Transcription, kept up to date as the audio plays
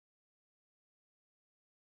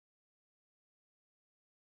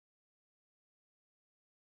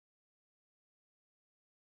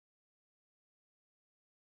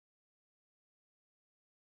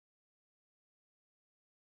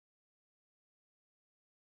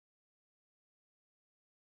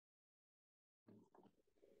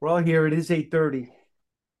We're all here. It is 8:30.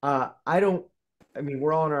 I don't, I mean,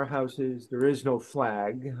 we're all in our houses. There is no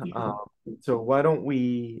flag. So why don't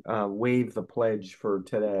we waive the pledge for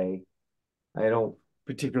today? I don't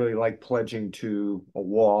particularly like pledging to a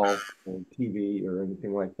wall or TV or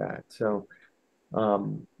anything like that. So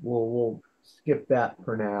we'll skip that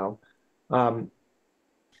for now. Um,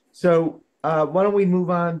 why don't we move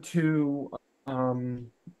on to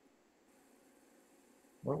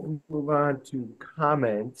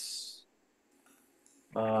comments?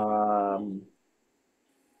 Um,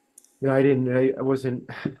 I wasn't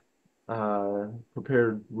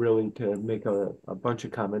prepared really to make a bunch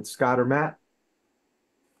of comments. Scott or Matt?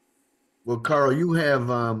 Well, Carl, you have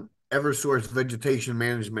Eversource Vegetation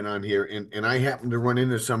Management on here, and I happened to run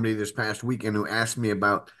into somebody this past weekend who asked me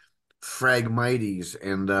about Phragmites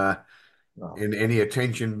No, and any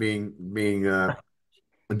attention being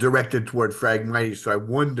directed toward Phragmites. So I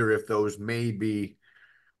wonder if those may be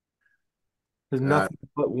there's uh, nothing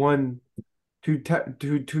but two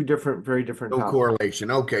different, very different no topics. correlation.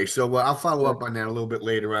 Okay, so I'll follow up on that a little bit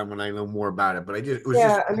later on when I know more about it. But it was just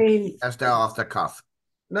Yeah, I mean, asked out off the cuff.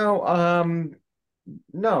 no,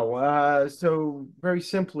 no. So very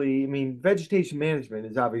simply, I mean, vegetation management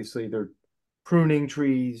is obviously they're pruning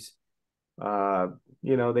trees. Uh,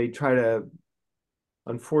 they try to,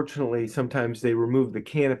 unfortunately, sometimes they remove the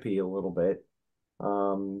canopy a little bit.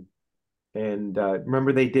 Um, And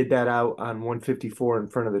remember, they did that out on 154 in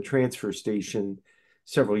front of the transfer station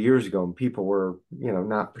several years ago, and people were,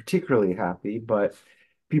 not particularly happy, but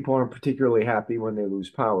people aren't particularly happy when they lose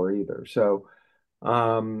power either. So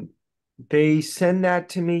um, they send that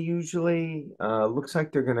to me usually. Looks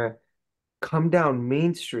like they're gonna come down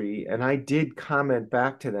Main Street, and I did comment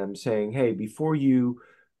back to them saying, "Hey, before you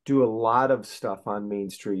do a lot of stuff on Main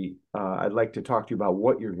Street, I'd like to talk to you about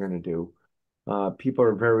what you're going to do." People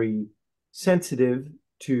are very sensitive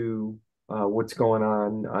to what's going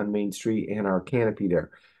on Main Street and our canopy there.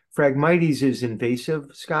 Phragmites is invasive,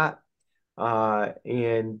 Scott,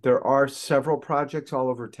 and there are several projects all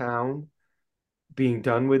over town being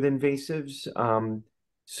done with invasives.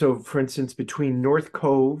 So, for instance, between North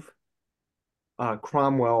Cove,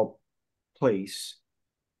 Cromwell Place,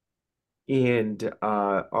 and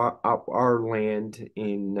our land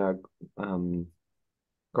in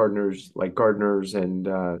Gardner's and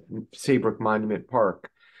Saybrook Monument Park.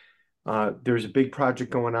 There's a big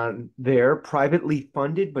project going on there, privately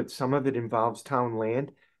funded, but some of it involves town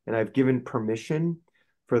land. And I've given permission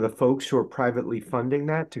for the folks who are privately funding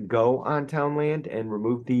that to go on town land and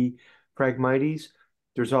remove the Phragmites.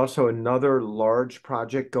 There's also another large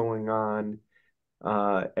project going on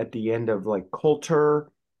at the end of like Coulter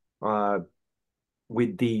uh,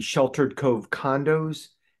 with the Sheltered Cove condos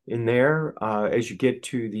in there as you get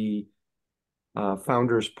to the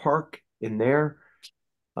Founders Park in there.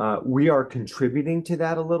 We are contributing to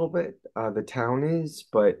that a little bit, the town is,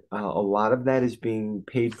 but a lot of that is being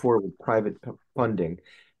paid for with private funding.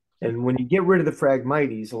 And when you get rid of the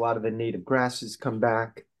Phragmites, a lot of the native grasses come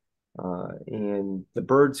back, and the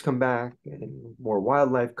birds come back, and more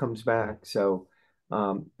wildlife comes back. So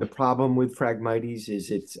the problem with Phragmites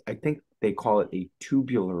is I think they call it a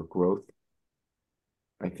tubular growth,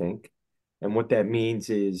 I think. And what that means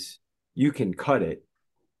is you can cut it,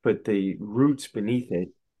 but the roots beneath it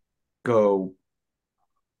go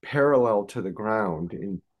parallel to the ground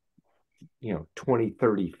in 20,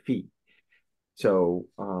 30 feet. So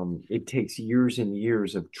it takes years and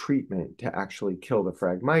years of treatment to actually kill the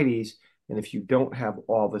Phragmites. And if you don't have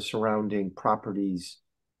all the surrounding properties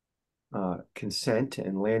consent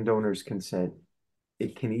and landowners consent,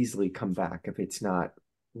 it can easily come back if it's not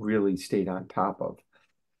really stayed on top of.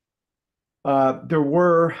 There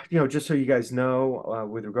were, just so you guys know,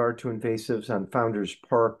 with regard to invasives on Founders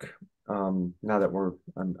Park, now that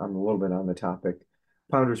I'm a little bit on the topic,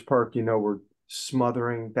 Founders Park, we're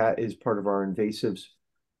smothering. That is part of our invasives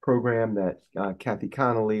program that Kathy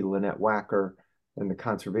Connolly, Lynette Wacker, and the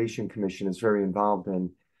Conservation Commission is very involved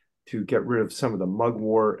in to get rid of some of the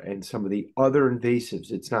mugwort and some of the other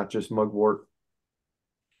invasives. It's not just mugwort,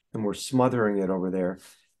 and we're smothering it over there.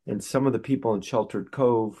 And some of the people in Sheltered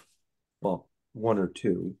Cove, well, one or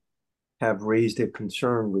two, have raised a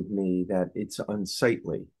concern with me that it's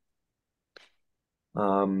unsightly.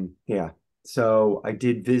 Yeah. So I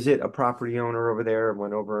did visit a property owner over there,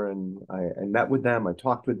 went over and I met with them. I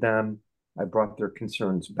talked with them. I brought their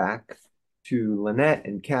concerns back to Lynette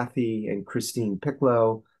and Kathy and Christine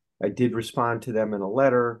Picklow. I did respond to them in a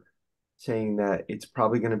letter saying that it's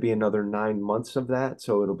probably going to be another 9 months of that.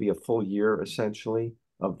 So it'll be a full year essentially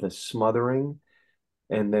of the smothering.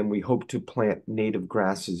 And then we hope to plant native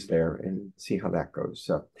grasses there and see how that goes.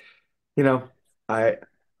 So, you know, I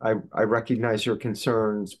I recognize your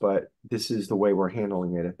concerns, but this is the way we're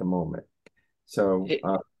handling it at the moment. So, Hey,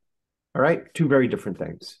 all right, two very different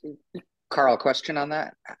things. Carl, question on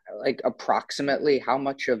that. Like approximately how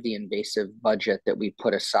much of the invasive budget that we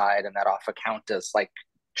put aside and that off account does like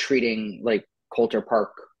treating like Coulter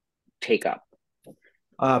Park take up?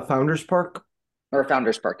 Founders Park. Or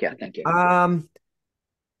Founders Park, yeah, thank you. Um,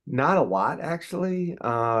 Not a lot, actually.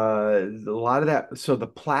 A lot of that. So the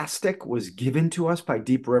plastic was given to us by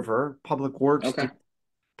Deep River. Okay.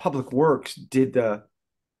 Public Works did the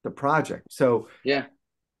project. So Yeah.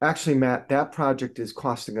 actually, Matt, that project is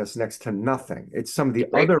costing us next to nothing. It's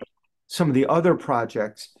Right. some of the other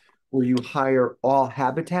projects where you hire All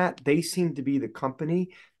Habitat. They seem to be the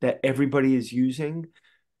company that everybody is using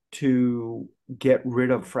to get rid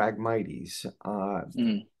of Phragmites.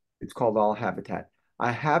 Mm, It's called All Habitat.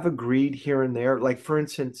 I have agreed here and there. Like for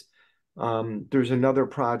instance, there's another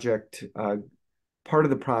project, part of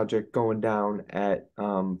the project going down at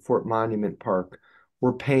Fort Monument Park.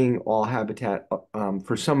 We're paying All Habitat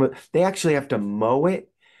for some of. They actually have to mow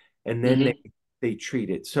it, and then hmm. they treat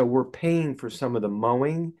it. So we're paying for some of the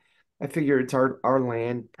mowing. I figure it's our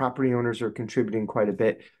land. Property owners are contributing quite a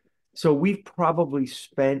bit. So we've probably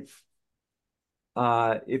spent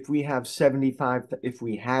if we have 75, if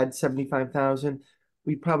we had 75,000,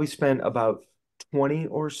 we'd probably spend about 20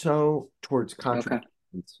 or so towards Okay.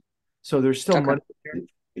 contributions. So there's still Okay. money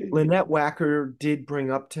there. Lynette Wacker did bring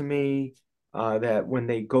up to me that when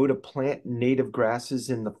they go to plant native grasses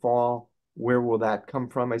in the fall, where will that come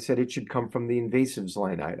from? I said it should come from the invasives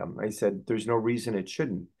line item. I said there's no reason it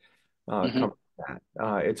shouldn't come Hmm. from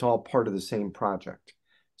that. It's all part of the same project.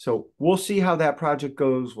 So we'll see how that project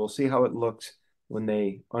goes. We'll see how it looks when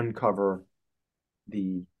they uncover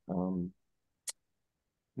the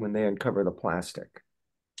the plastic.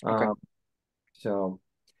 Okay. Um, so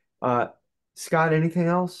uh Scott, anything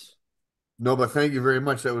else? No, but thank you very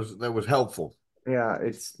much. That was helpful. Yeah,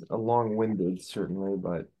 it's a long-winded certainly,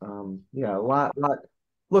 but yeah, a lot.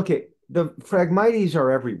 Look at the Phragmites are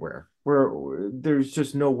everywhere. There's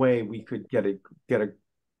just no way we could get a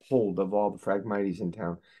hold of all the Phragmites in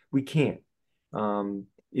town. We can't.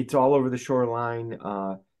 It's all over the shoreline.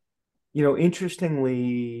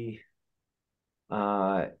 Interestingly,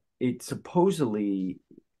 Uh, it supposedly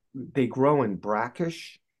they grow in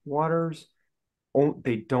brackish waters.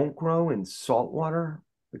 They don't grow in salt water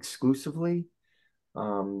exclusively.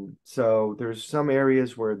 So there's some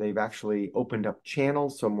areas where they've actually opened up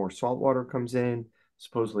channels, so more salt water comes in,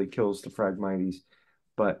 supposedly kills the Phragmites,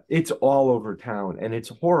 but it's all over town and it's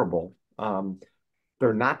horrible.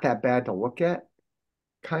 They're not that bad to look at,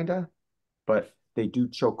 kinda, but they do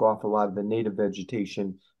choke off a lot of the native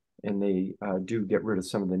vegetation and they do get rid of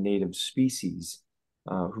some of the native species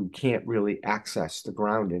who can't really access the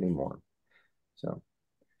ground anymore. So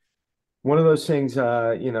one of those things,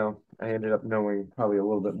 I ended up knowing probably a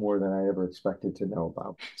little bit more than I ever expected to know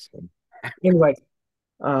about. So anyway,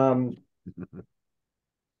 um,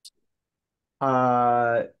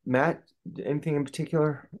 Matt, anything in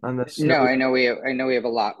particular on this? No, I know we have a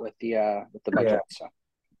lot with the Yeah, budget, so.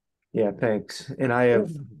 yeah, thanks. And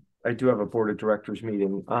I do have a board of directors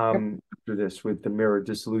meeting Yep. after this with the Mirror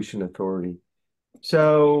Dissolution Authority.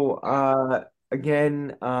 So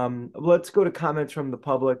again, let's go to comments from the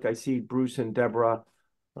public. I see Bruce and Deborah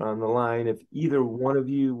on the line. If either one of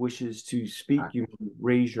you wishes to speak, you can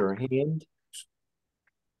raise your hand.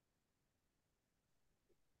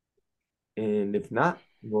 And if not,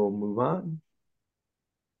 we'll move on.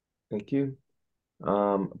 Thank you.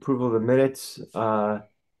 Approval of the minutes.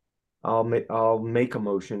 I'll make a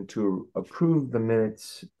motion to approve the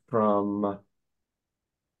minutes from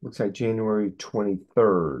looks like January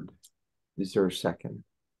 23rd. Is there a second?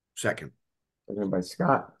 Second. Second by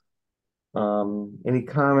Scott. Any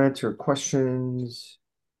comments or questions?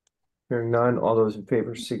 Hearing none, all those in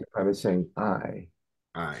favor signify by saying aye.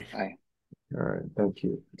 Aye. I All right, thank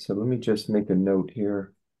you. So let me just make a note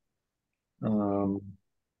here. Um,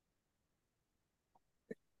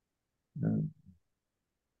 all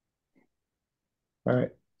right.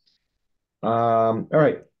 All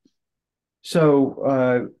right.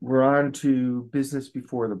 So we're on to business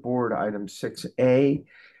before the board, item 6A.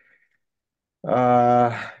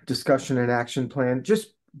 Discussion and action plan.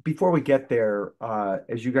 Just before we get there,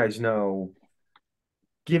 as you guys know,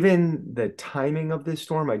 given the timing of this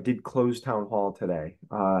storm, I did close town hall today.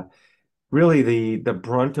 Really the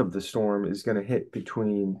brunt of the storm is going to hit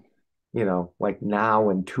between, like now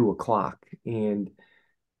and 2 o'clock. And,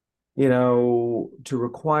 to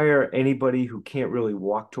require anybody who can't really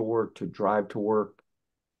walk to work to drive to work,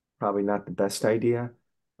 probably not the best idea.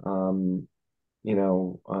 Um, you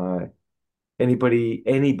know,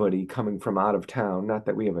 anybody coming from out of town. Not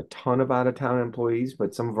that we have a ton of out of town employees,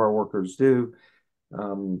 but some of our workers do.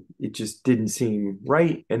 It just didn't seem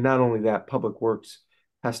right. And not only that, Public Works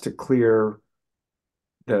has to clear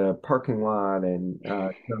the parking lot. And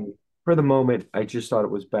so for the moment, I just thought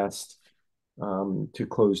it was best to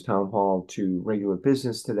close town hall to regular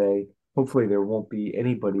business today. Hopefully, there won't be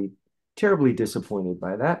anybody terribly disappointed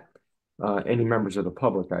by that. Any members of the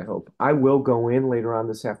public, I hope. I will go in later on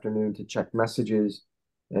this afternoon to check messages.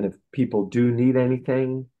 And if people do need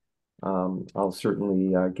anything, I'll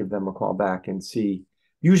certainly give them a call back and see.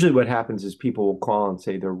 Usually, what happens is people will call and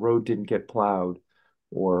say their road didn't get plowed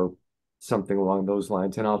or something along those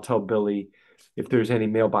lines. And I'll tell Billy if there's any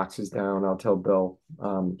mailboxes down, I'll tell Bill.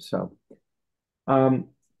 Um,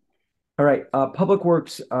 all right, Public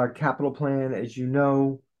Works capital plan, as you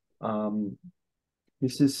know, um,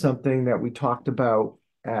 this is something that we talked about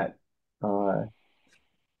at uh,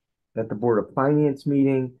 at the Board of Finance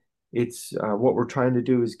meeting. It's what we're trying to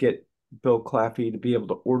do is get Bill Claffey to be able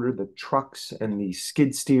to order the trucks and the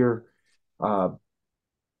skid steer uh,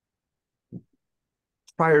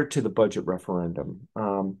 prior to the budget referendum.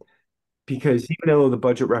 Because even though the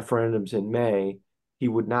budget referendum's in May, he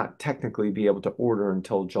would not technically be able to order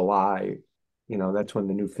until July. That's when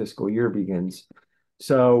the new fiscal year begins.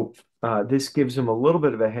 So this gives him a little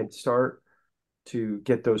bit of a head start to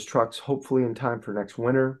get those trucks, hopefully in time for next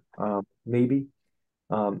winter, maybe.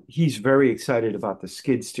 He's very excited about the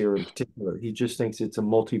skid steer in particular. He just thinks it's a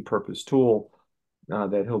multi-purpose tool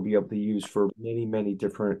that he'll be able to use for many, many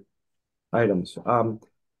different items.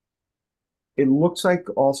 It looks like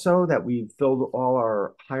also that we've filled all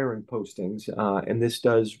our hiring postings, and this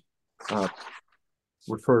does uh,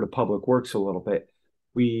 refer to Public Works a little bit.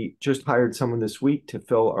 We just hired someone this week to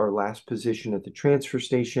fill our last position at the transfer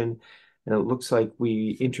station, and it looks like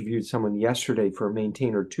we interviewed someone yesterday for a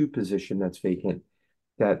maintainer two position that's vacant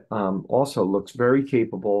that also looks very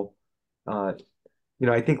capable. Uh,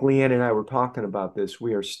 I think Leanne and I were talking about this.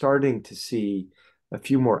 We are starting to see a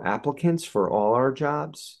few more applicants for all our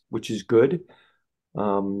jobs, which is good.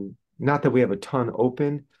 Not that we have a ton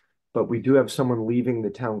open, but we do have someone leaving the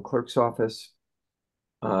town clerk's office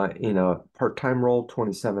in a part-time role,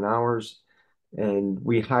 27 hours. And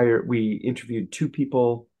we interviewed two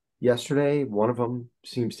people yesterday. One of them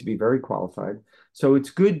seems to be very qualified. So it's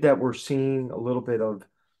good that we're seeing a little bit of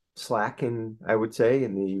slack I would say,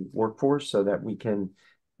 in the workforce so that we can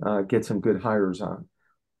get some good hires on.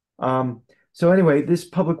 So anyway, this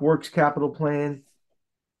Public Works capital plan,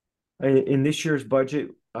 in this year's budget,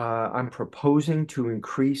 I'm proposing to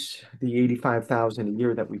increase the 85,000 a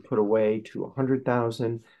year that we put away to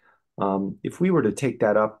 100,000. If we were to take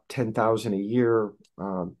that up 10,000 a year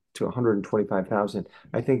to 125,000,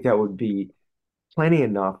 I think that would be plenty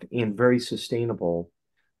enough and very sustainable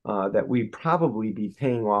that we'd probably be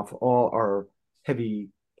paying off all our heavy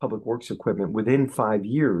public works equipment within 5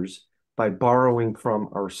 years by borrowing from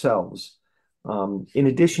ourselves. In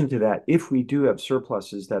addition to that, if we do have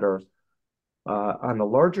surpluses that are on the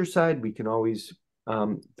larger side, we can always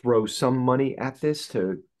throw some money at this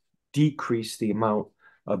to decrease the amount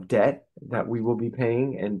of debt that we will be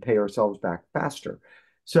paying and pay ourselves back faster.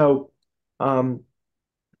 So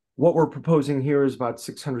what we're proposing here is about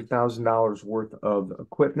 $600,000 worth of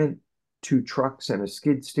equipment, two trucks and a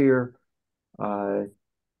skid steer. Uh,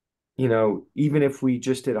 even if we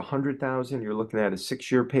just did 100,000, you're looking at a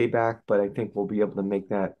 6-year payback, but I think we'll be able to make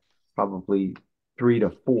that probably 3 to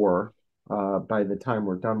 4 by the time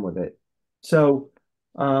we're done with it. So,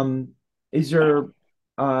 is there?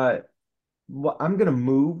 I'm going to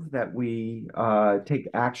move that we take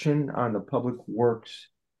action on the Public Works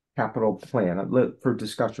capital plan for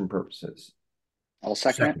discussion purposes. I'll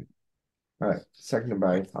second it. All right, seconded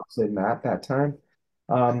by, I'll say Matt that time.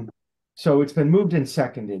 So it's been moved and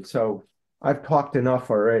seconded. So I've talked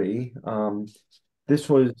enough already. This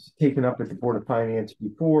was taken up at the Board of Finance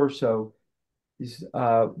before. So is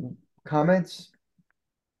comments?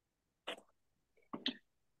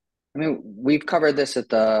 I mean, we've covered this at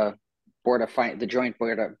the the joint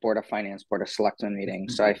Board of Finance, Board of Selectmen meeting.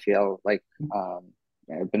 So I feel like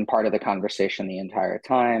I've been part of the conversation the entire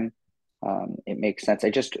time. It makes sense.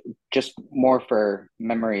 Just more for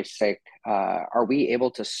memory's sake, are we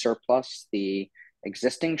able to surplus the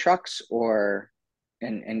existing trucks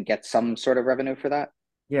and get some sort of revenue for that?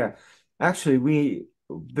 Yeah, actually,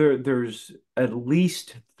 there's at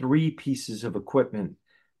least 3 pieces of equipment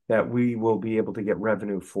that we will be able to get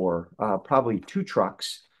revenue for. Probably 2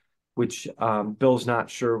 trucks, which Bill's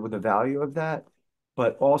not sure with the value of that,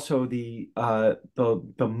 but also the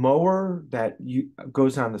mower that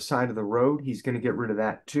goes on the side of the road. He's going to get rid of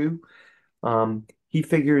that too. he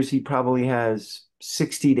figures he probably has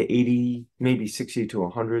 60 to 80, maybe 60 to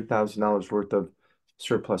 $100,000 worth of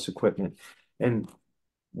surplus equipment. And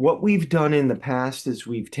what we've done in the past is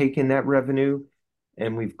we've taken that revenue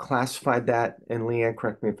and we've classified that, and Leanne,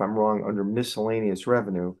 correct me if I'm wrong, under miscellaneous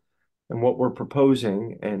revenue. And what we're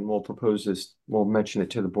proposing, and we'll propose this, we'll mention it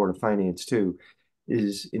to the Board of Finance too,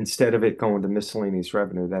 is instead of it going to miscellaneous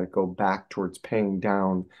revenue, that it go back towards paying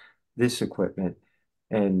down this equipment.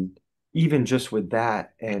 And even just with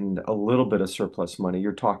that and a little bit of surplus money,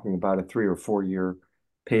 you're talking about a 3 or 4 year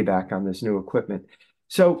payback on this new equipment.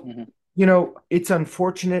 So, Mhm. it's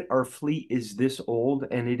unfortunate our fleet is this old,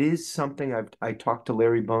 and it is something I talked to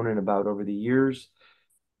Larry Bonin about over the years.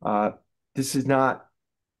 This is not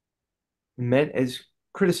meant as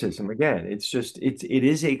criticism. Again, it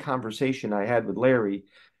is a conversation I had with Larry,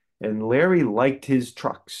 and Larry liked his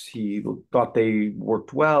trucks. He thought they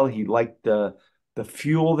worked well. He liked the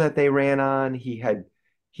fuel that they ran on. He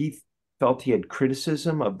felt he had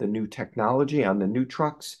criticism of the new technology on the new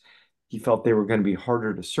trucks. He felt they were going to be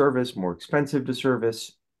harder to service, more expensive to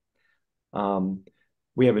service. Um,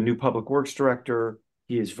 we have a new public works director.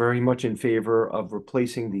 He is very much in favor of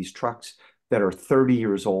replacing these trucks that are 30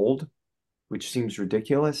 years old, which seems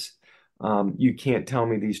ridiculous. You can't tell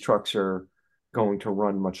me these trucks are going to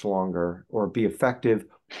run much longer or be effective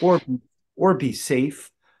or or be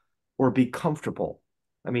safe or be comfortable.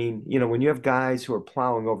 I mean, when you have guys who are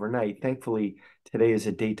plowing overnight, thankfully today is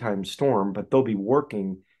a daytime storm, but they'll be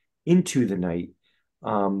working into the night.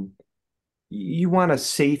 Um, you want a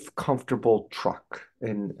safe, comfortable truck,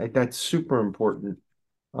 and that's super important,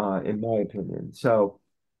 in my opinion.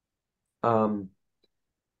 Um,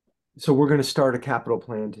 so we're going to start a capital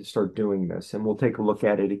plan to start doing this, and we'll take a look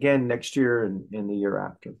at it again next year and the year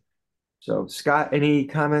after. So, Scott, any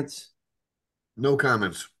comments? No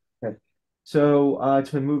comments. Okay. So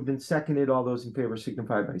it's been moved and seconded. All those in favor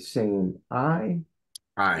signify by saying aye.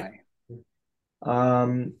 Aye.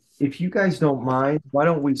 Aye. If you guys don't mind, why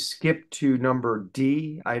don't we skip to number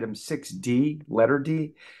D, item 6D, letter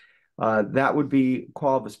D? That would be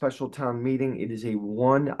called a special town meeting. It is a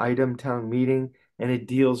one-item town meeting, and it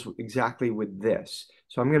deals exactly with this.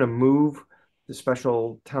 So I'm going to move the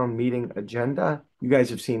special town meeting agenda. You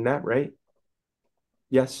guys have seen that, right?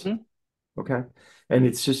 Yes? Mhm. Okay. And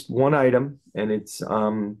it's just one item, and it's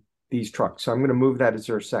these trucks. So I'm going to move that. Is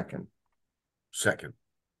there a second? Second.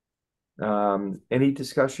 Any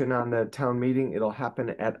discussion on the town meeting? It'll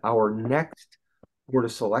happen at our next Board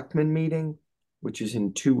of Selectmen meeting, which is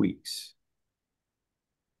in 2 weeks.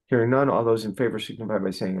 Hearing none, all those in favor signify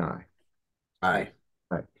by saying aye. Aye.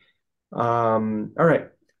 Aye. All right.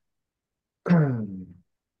 Let's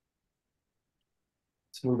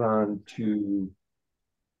move on to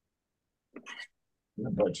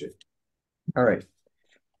the budget. All right.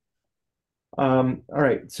 All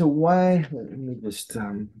right. So let me just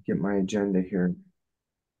get my agenda here.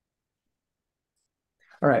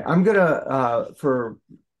 All right. I'm gonna for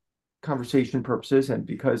conversation purposes and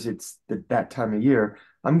because it's that time of year,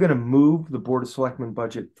 I'm gonna move the Board of Selectmen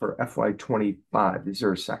budget for FY25. Is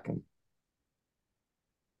there a second?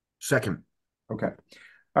 Second. Okay.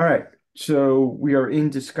 All right. So we are in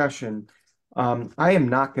discussion. I am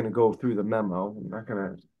not going to go through the memo. I'm not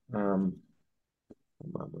going to, hold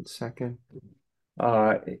on 1 second.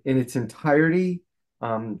 In its entirety,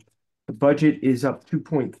 the budget is up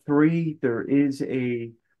 2.3. There is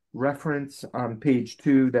a reference on page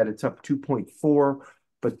 2 that it's up 2.4,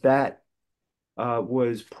 but that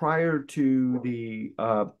was prior to the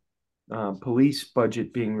police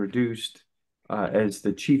budget being reduced, as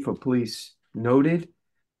the chief of police noted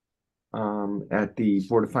at the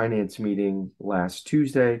Board of Finance meeting last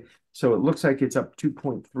Tuesday. So it looks like it's up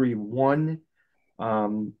 2.31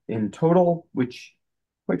 in total, which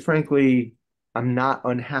quite frankly, I'm not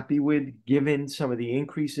unhappy with, given some of the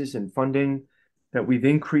increases in funding that we've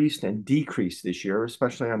increased and decreased this year,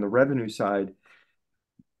 especially on the revenue side.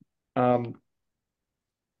 And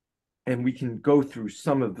we can go through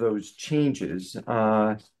some of those changes.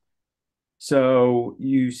 So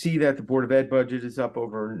you see that the Board of Ed budget is up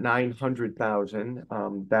over 900,000.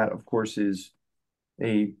 That, of course, is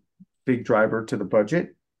a big driver to the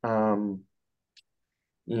budget. And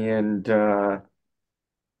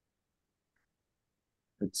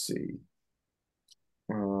let's see.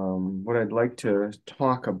 What I'd like to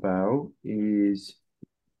talk about is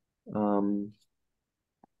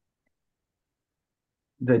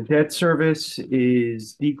the debt service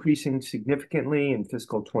is decreasing significantly in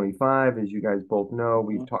fiscal 25. As you guys both know,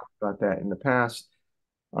 we've talked about that in the past.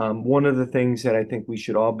 One of the things that I think we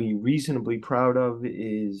should all be reasonably proud of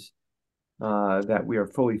is that we are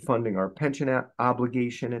fully funding our pension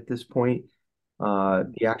obligation at this point.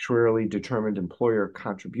 the actuarially determined employer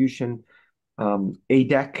contribution,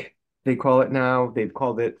 ADEC, they call it now. They've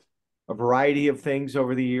called it a variety of things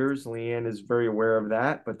over the years. Leanne is very aware of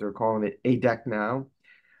that, but they're calling it ADEC now.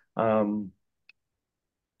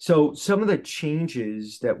 So some of the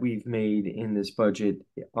changes that we've made in this budget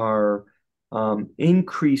are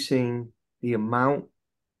increasing the amount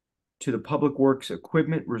to the Public Works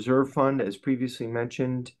Equipment Reserve Fund, as previously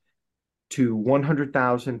mentioned, to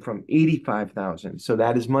 100,000 from 85,000. So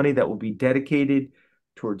that is money that will be dedicated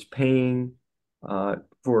towards paying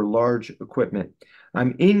for large equipment.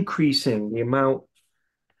 I'm increasing the amount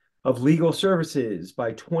of legal services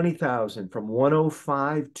by 20,000 from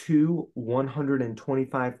 105 to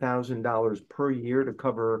 $125,000 per year to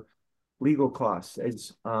cover legal costs.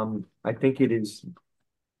 As I think it is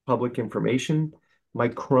public information.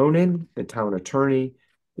 Mike Cronin, the town attorney,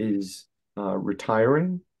 is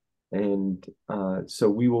retiring, and so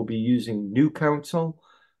we will be using new counsel.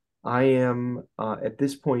 I am at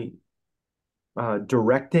this point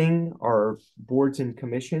directing our boards and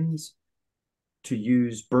commissions to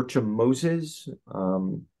use Bertram Moses.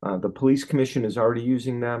 The police commission is already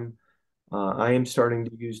using them. I am starting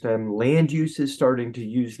to use them. Land use is starting to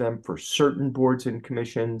use them for certain boards and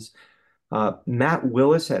commissions. Matt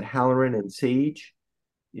Willis at Halloran and Sage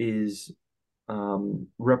is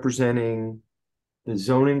representing the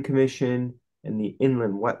Zoning Commission and the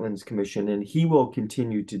Inland Wetlands Commission, and he will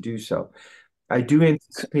continue to do so. I do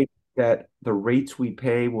anticipate that the rates we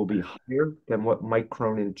pay will be higher than what Mike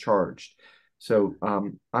Cronin charged. So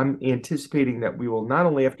I'm anticipating that we will not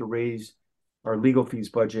only have to raise our legal fees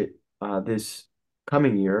budget this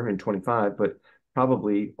coming year in 25, but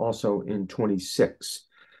probably also in 26.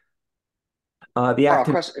 The Carl,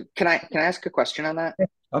 active, can I ask a question on that?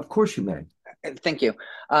 of course you may. Thank you.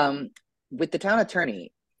 With the town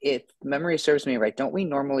attorney, if memory serves me right, don't we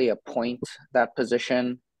normally appoint that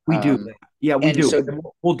position? We do. Yeah, we do. So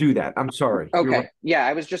we'll do that. I'm sorry. okay. Right. Yeah,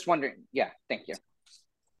 I was just wondering. Yeah, thank you.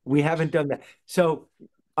 We haven't done that. So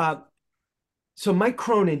Mike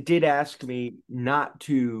Cronin did ask me not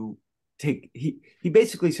to take, he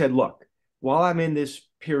basically said, look, while I'm in this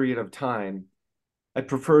period of time, I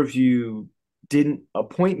prefer if you didn't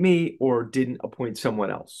appoint me or didn't appoint someone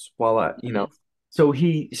else while so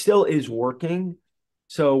he still is working.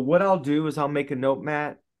 So what I'll do is I'll make a note,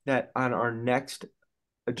 Matt, that on our next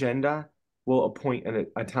agenda, we'll appoint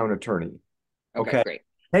a town attorney. Okay, great.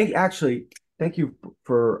 Thank you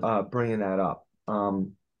for bringing that up.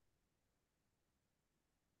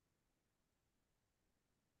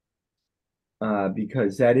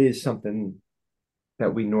 Because that is something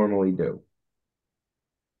that we normally do.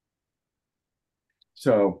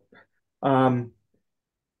 So, the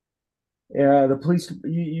police,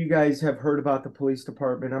 you guys have heard about the police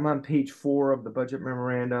department. I'm on page 4 of the budget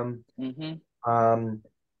memorandum.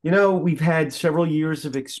 We've had several years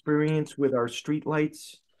of experience with our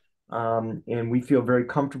streetlights, and we feel very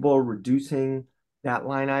comfortable reducing that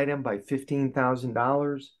line item by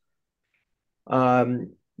 $15,000.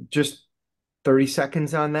 Just 30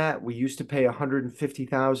 seconds on that. We used to pay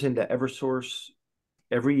 $150,000 to Eversource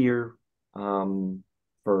every year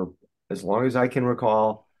for as long as I can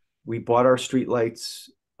recall. We bought our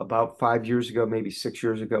streetlights about 5 years ago, maybe 6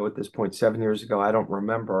 years ago at this point, 7 years ago. I don't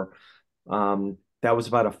remember. That was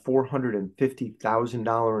about a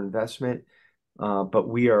 $450,000 investment, but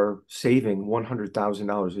we are saving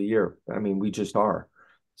 $100,000 a year. I mean, we just are.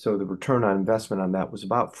 So the return on investment on that was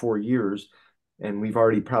about 4 years, and we've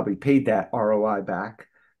already probably paid that ROI back.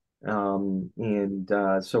 So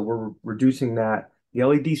we're reducing that. The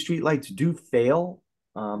LED streetlights do fail.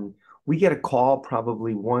 We get a call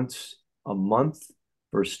probably once a month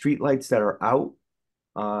for streetlights that are out.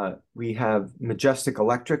 We have Majestic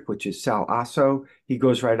Electric, which is Sal Asso. He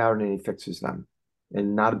goes right out and he fixes them,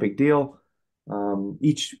 and not a big deal.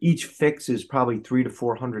 Each fix is probably $300 to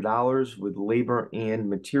 $400 with labor and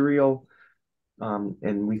material,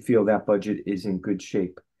 and we feel that budget is in good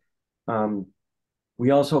shape. We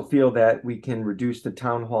also feel that we can reduce the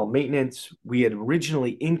town hall maintenance. We had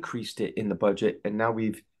originally increased it in the budget, and now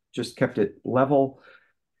we've just kept it level.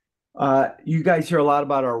 You guys hear a lot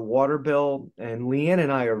about our water bill, and Leanne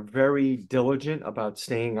and I are very diligent about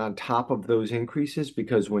staying on top of those increases,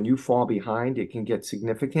 because when you fall behind, it can get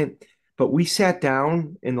significant. But we sat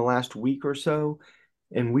down in the last week or so,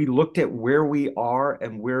 and we looked at where we are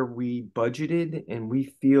and where we budgeted, and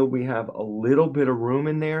we feel we have a little bit of room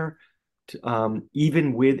in there,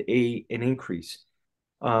 even with an increase.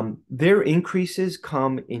 Their increases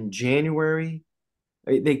come in January.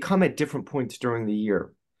 They come at different points during the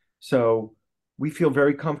year. So we feel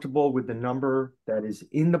very comfortable with the number that is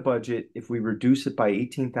in the budget if we reduce it by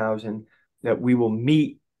 18,000 that we will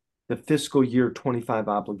meet the fiscal year 25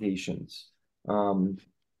 obligations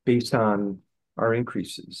based on our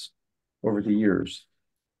increases over the years.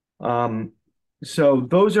 So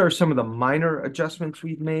those are some of the minor adjustments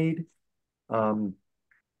we've made. Some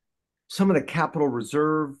of the capital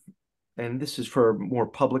reserve, and this is for more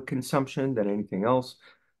public consumption than anything else.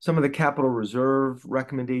 Some of the capital reserve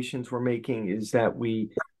recommendations we're making is that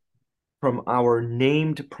we, from our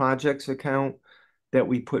named projects account, that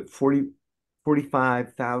we put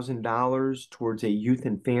 $45,000 towards a youth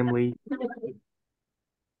and family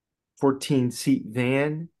 14-seat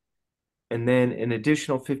van. And then an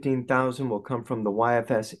additional 15,000 will come from the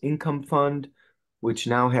YFS Income Fund, which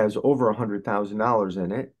now has over $100,000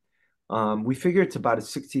 in it. We figure it's about a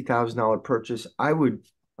 $60,000 purchase.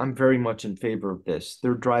 I'm very much in favor of this.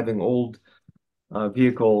 They're driving old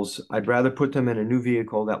vehicles. I'd rather put them in a new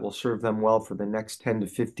vehicle that will serve them well for the next 10 to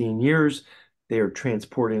 15 years. They are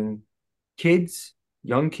transporting kids,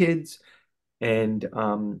 young kids, and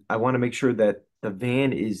I want to make sure that the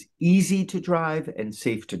van is easy to drive and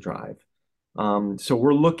safe to drive. So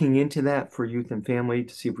we're looking into that for youth and family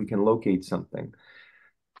to see if we can locate something.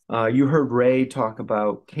 You heard Ray talk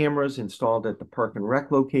about cameras installed at the park and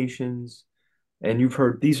rec locations, and you've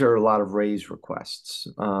heard these are a lot of Ray's requests,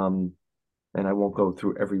 and I won't go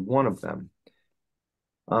through every one of them.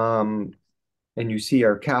 And you see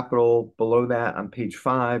our capital below that on page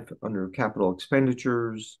 5 under capital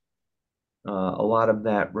expenditures. A lot of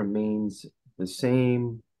that remains the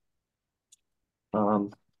same.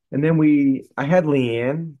 And then I had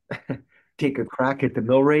Leanne take a crack at the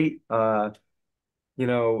mill rate.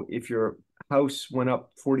 If your house went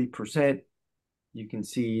up 40%, you can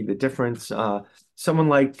see the difference. Someone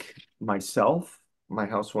like myself, my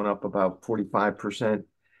house went up about 45%.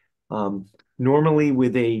 Normally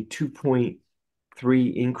with a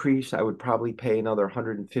 2.3 increase, I would probably pay another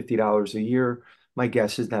 $150 a year. My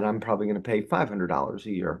guess is that I'm probably going to pay $500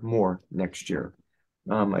 a year more next year.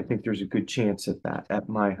 I think there's a good chance at that at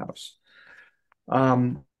my house.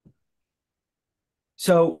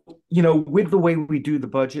 So, with the way we do the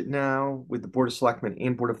budget now, with the Board of Selectmen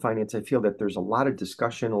and Board of Finance, I feel that there's a lot of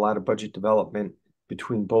discussion, a lot of budget development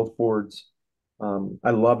between both boards. I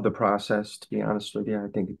love the process, to be honest with you. I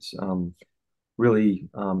think it's really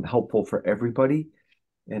helpful for everybody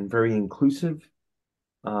and very inclusive.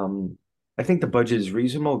 I think the budget is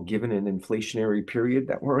reasonable given an inflationary period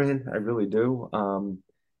that we're in. I really do.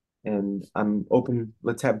 And I'm open.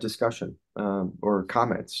 Let's have discussion or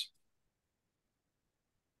comments.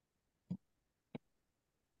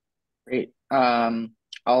 Great.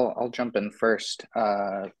 I'll jump in first.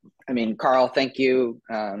 Carl, thank you,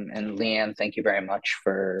 and Leanne, thank you very much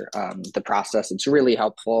for the process. It's really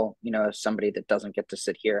helpful, as somebody that doesn't get to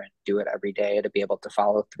sit here and do it every day, to be able to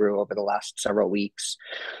follow through over the last several weeks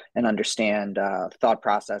and understand thought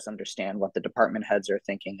process, understand what the department heads are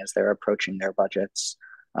thinking as they're approaching their budgets,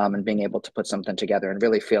 and being able to put something together and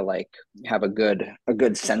really feel like you have a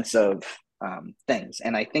good sense of things.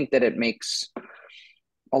 And I think that it makes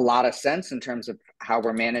a lot of sense in terms of how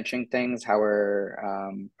we're managing things, how we're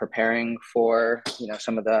preparing for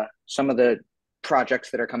some of the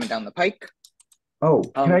projects that are coming down the pike. Oh,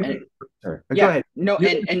 can I? Sorry. Go ahead. No,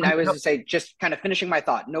 and I was to say, just kind of finishing my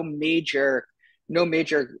thought. No major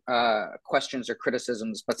questions or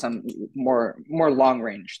criticisms, but some more long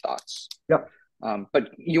range thoughts. Yep.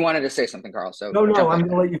 But you wanted to say something, Carl. So no, I'm going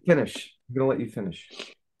to let you finish.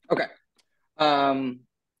 Okay.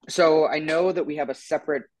 So I know that we have a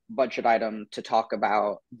separate budget item to talk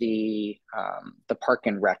about the park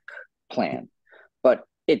and rec plan, but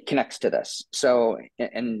it connects to this. So,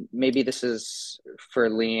 and maybe this is for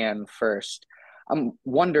Leanne first. I'm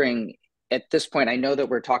wondering at this point, I know that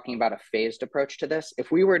we're talking about a phased approach to this. If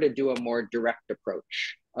we were to do a more direct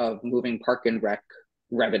approach of moving park and rec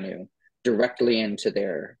revenue directly into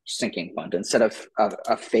their sinking fund instead of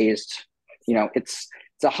a phased, it's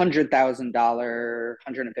 $100,000,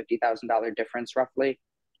 $150,000 difference roughly.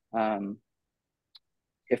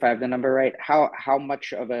 If I have the number right, how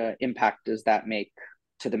much of an impact does that make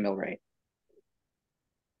to the mill rate?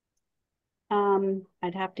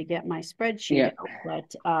 I'd have to get my spreadsheet out,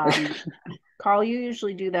 but Carl, you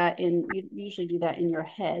usually do that in your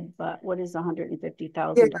head, but what is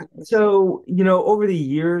 $150,000? So, over the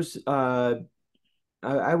years, I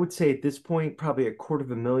would say at this point, probably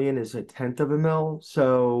 $250,000 is a tenth of a mil.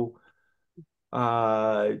 So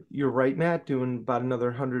you're right, Matt, doing about another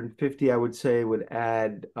 150, I would say would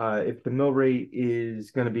add, if the mill rate is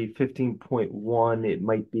going to be 15.1, it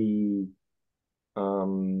might be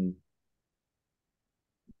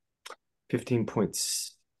 15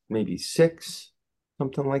 points, maybe 6,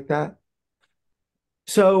 something like that.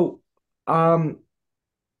 So Um,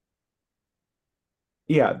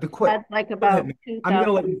 yeah, Had like go ahead, about Nick. I'm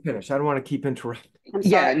gonna let 2,000. you finish. I don't want to keep interrupting. I'm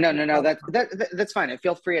Yeah, sorry. no. That's fine. And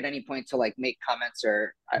feel free at any point to like make comments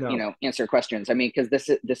or No. answer questions. I mean, because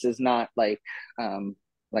this is not like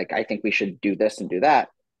I think we should do this and do that,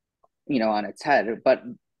 on its head. But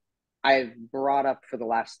I've brought up for the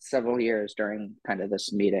last several years during kind of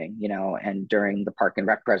this meeting, and during the Park and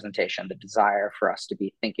Rec presentation, the desire for us to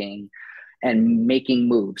be thinking and making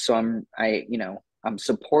moves. So I'm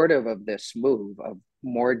supportive of this move of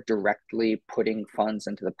more directly putting funds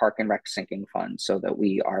into the Park and Rec sinking fund so that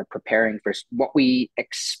we are preparing for what we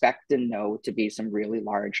expect and know to be some really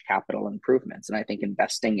large capital improvements. And I think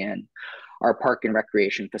investing in our park and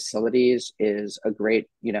recreation facilities is a great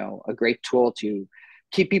tool to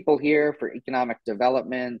keep people here for economic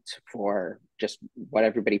development, for just what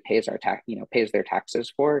everybody pays their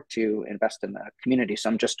taxes for, to invest in the community. So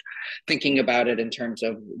I'm just thinking about it in terms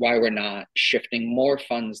of why we're not shifting more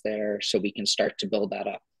funds there so we can start to build that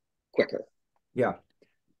up quicker. Yeah.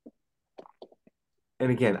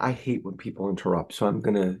 And again, I hate when people interrupt, so I'm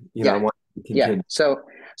gonna, I Yeah. want to Yeah. continue. So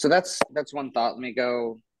that's one thought. Let me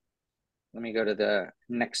go to the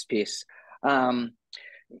next piece. Um,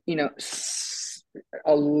 you know,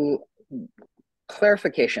 a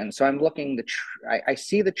clarification. So I'm looking I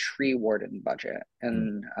see the tree warden budget,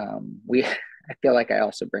 and we I feel like I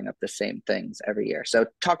also bring up the same things every year. So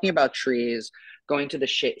talking about trees, going to the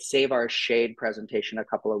Save Our Shade presentation a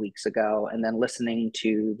couple of weeks ago, and then listening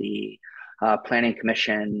to the Planning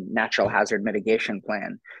Commission Natural Hazard Mitigation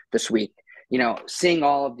Plan this week. Seeing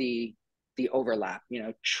all of the overlap.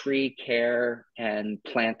 Tree care and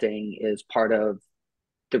planting is part of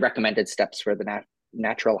the recommended steps for the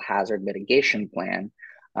natural hazard mitigation plan.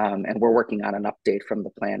 And we're working on an update from the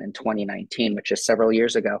plan in 2019, which is several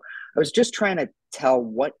years ago. I was just trying to tell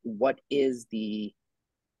what is the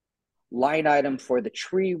line item for the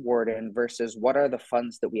tree warden versus what are the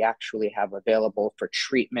funds that we actually have available for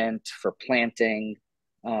treatment, for planting.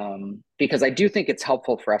 Because I do think it's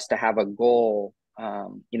helpful for us to have a goal,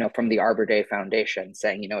 from the Arbor Day Foundation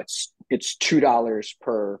saying, it's $2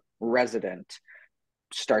 per resident,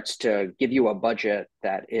 starts to give you a budget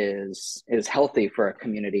that is healthy for a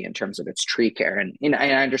community in terms of its tree care. And I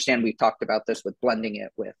understand we've talked about this with blending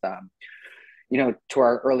it with to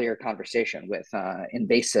our earlier conversation with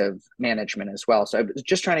invasive management as well. So I was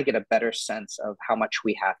just trying to get a better sense of how much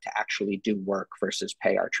we have to actually do work versus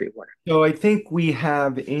pay our tree warden. So I think we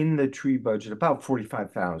have in the tree budget about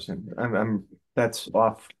 45,000. That's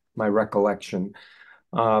off my recollection.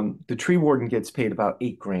 The tree warden gets paid about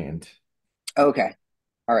 8 grand. Okay.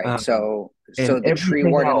 All right. Um, So and the tree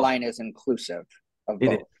everything warden else, line is inclusive of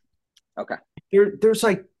it is. both. Okay. There's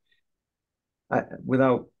like,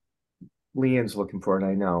 without Leanne's looking for it,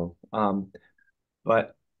 I know.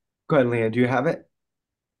 But go ahead, Leanne, do you have it?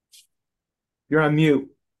 You're on mute.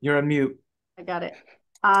 You're on mute. I got it.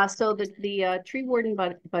 So the tree warden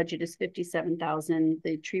budget is 57,000.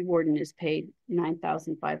 The tree warden is paid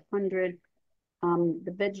 9,500.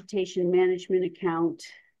 The vegetation management account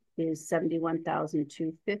is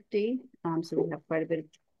 71,250. So we have quite a bit of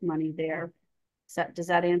money there. Does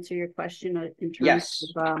that answer your question in terms Yes.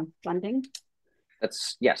 of funding?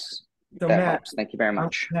 Yes. So That Matt, helps. Thank you very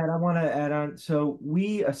much. Matt, I want to add on. So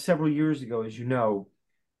we several years ago, as you know,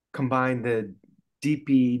 combined the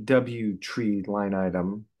DPW tree line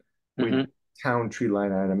item with Mm-hmm. town tree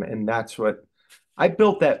line item, and that's what I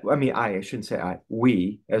built that. I mean, I shouldn't say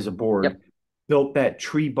we as a board Yep. built that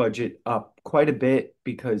tree budget up quite a bit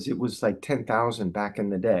because it was like 10,000 back in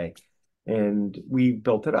the day. And we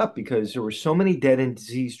built it up because there were so many dead and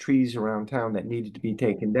diseased trees around town that needed to be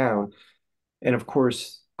taken down. And of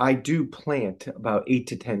course, I do plant about 8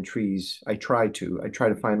 to 10 trees. I try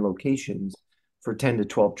to find locations for 10 to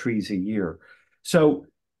 12 trees a year. So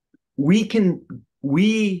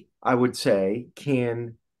I would say,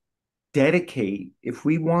 can dedicate, if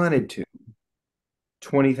we wanted to,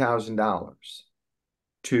 $20,000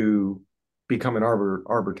 to become an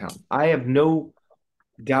arbor town. I have no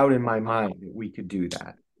doubt in my mind that we could do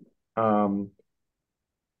that.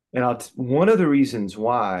 And one of the reasons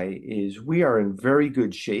why is we are in very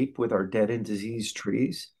good shape with our dead and diseased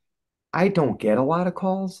trees. I don't get a lot of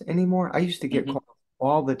calls anymore. I used to get Mm-hmm. calls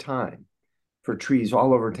all the time for trees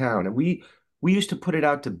all over town. And we used to put it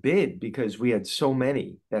out to bid because we had so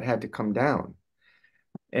many that had to come down.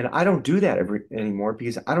 And I don't do that anymore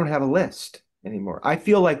because I don't have a list anymore. I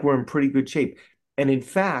feel like we're in pretty good shape. And in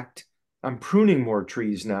fact, I'm pruning more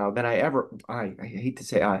trees now than I hate to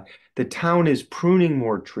say the town is pruning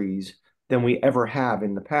more trees than we ever have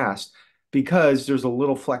in the past because there's a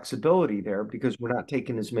little flexibility there because we're not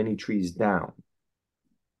taking as many trees down.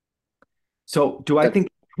 So do I That think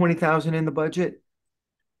 20,000 in the budget?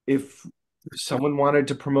 If someone wanted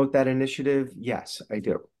to promote that initiative, yes, I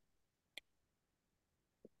do.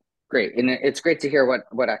 great, and it's great to hear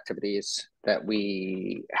what activities that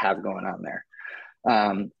we have going on there.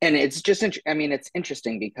 And it's just, I mean, it's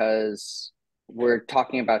interesting because we're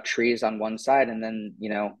talking about trees on one side, and then,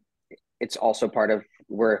 it's also part of,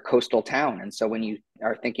 we're a coastal town. And so when you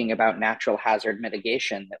are thinking about natural hazard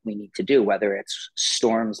mitigation that we need to do, whether it's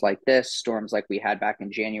storms like this, storms like we had back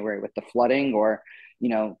in January with the flooding, or,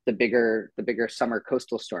 the bigger summer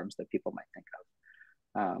coastal storms that people might think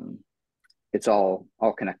of. It's all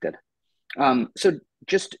connected. So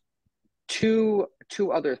just two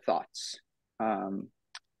other thoughts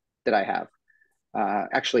that I have,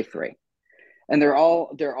 actually three, and they're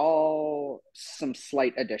all some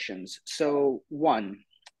slight additions. So one,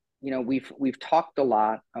 we've talked a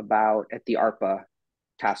lot about at the ARPA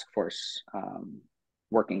task force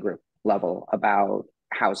working group level about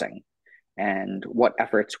housing and what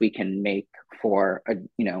efforts we can make for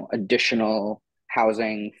additional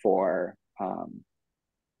housing for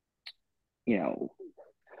you know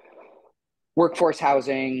workforce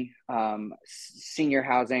housing, senior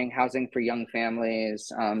housing, housing for young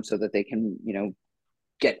families, so that they can,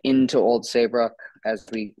 get into Old Saybrook as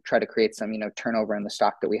we try to create some, turnover in the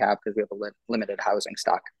stock that we have, because we have a limited housing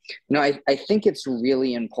stock. I think it's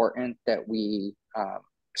really important that we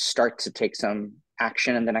start to take some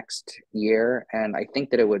action in the next year. And I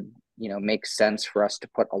think that it would, make sense for us to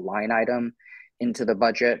put a line item into the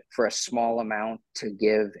budget for a small amount to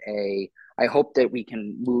give I hope that we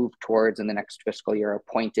can move towards, in the next fiscal year,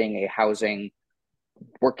 appointing a housing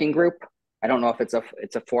working group. I don't know if it's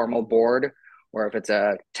a formal board or if it's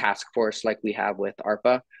a task force like we have with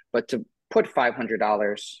ARPA, but to put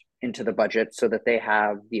 $500 into the budget so that they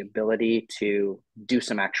have the ability to do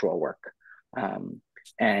some actual work.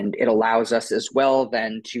 And it allows us as well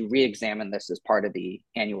then to re-examine this as part of the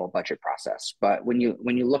annual budget process. But when you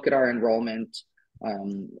look at our enrollment,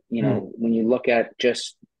 when you look at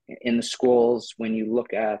just in the schools, when you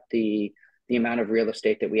look at the amount of real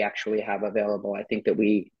estate that we actually have available, I think that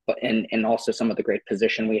and also some of the great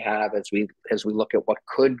position we have as we look at what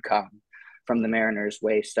could come from the Mariners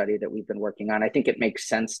Way study that we've been working on, I think it makes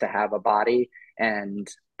sense to have a body, and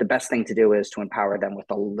the best thing to do is to empower them with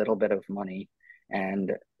a little bit of money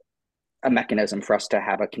and a mechanism for us to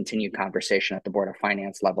have a continued conversation at the Board of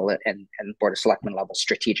Finance level and Board of Selectmen level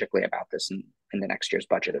strategically about this in the next year's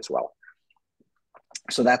budget as well.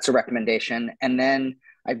 So that's a recommendation. And then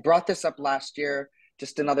I brought this up last year,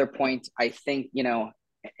 just another point. I think,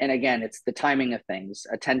 and again, it's the timing of things,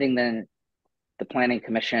 attending the Planning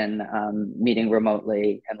Commission meeting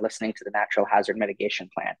remotely and listening to the Natural Hazard Mitigation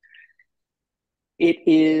Plan.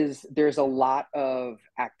 There's a lot of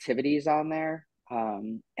activities on there,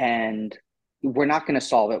 and we're not going to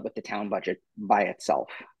solve it with the town budget by itself.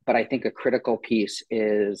 But I think a critical piece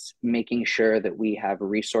is making sure that we have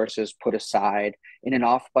resources put aside in an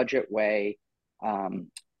off-budget way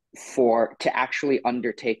to actually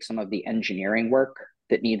undertake some of the engineering work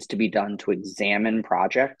that needs to be done to examine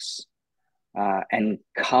projects and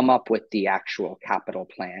come up with the actual capital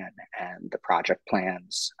plan and the project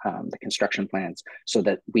plans, the construction plans, so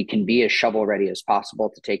that we can be as shovel ready as possible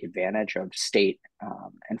to take advantage of state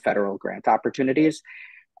and federal grant opportunities,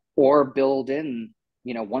 or build in,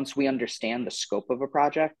 once we understand the scope of a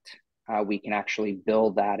project, we can actually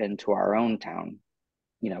build that into our own town,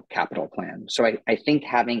 capital plan. So I think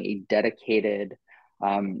having a dedicated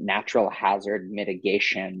natural hazard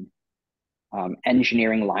mitigation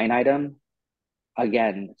engineering line item,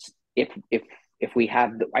 again, if we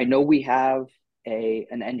have, I know we have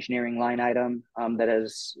an engineering line item that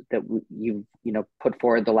you've put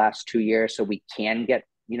forward the last 2 years, so we can get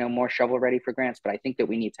more shovel ready for grants. But I think that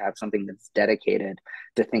we need to have something that's dedicated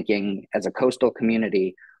to thinking as a coastal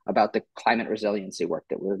community about the climate resiliency work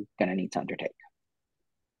that we're going to need to undertake.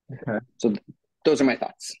 Okay. So those are my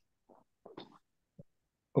thoughts.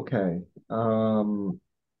 Okay.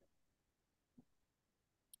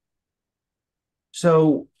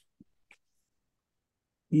 So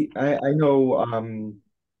I know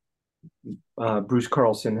Bruce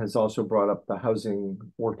Carlson has also brought up the housing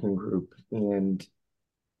working group, and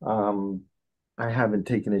I haven't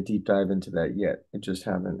taken a deep dive into that yet. I just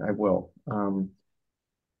haven't. I will. And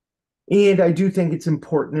I do think it's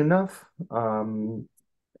important enough.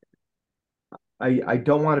 I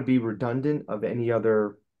don't want to be redundant of any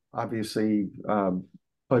other, obviously,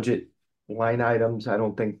 budget line items. I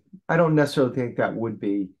don't necessarily think that would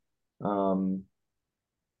be.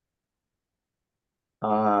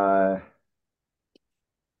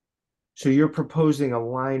 So you're proposing a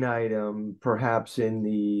line item perhaps in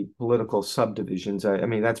the political subdivisions. I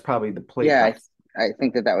mean, that's probably the Yeah, playground. I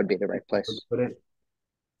think that that would be the right place. Put it.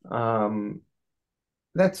 Um,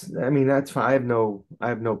 I mean, that's fine. I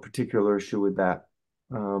have no particular issue with that.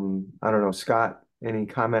 I don't know, Scott, any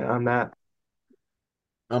comment on that?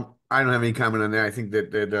 I don't have any comment on that. I think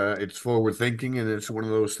that it's forward thinking, and it's one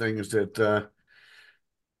of those things that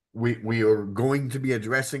we are going to be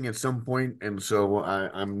addressing at some point, and so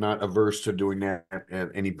I'm not averse to doing that at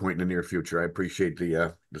any point in the near future. I appreciate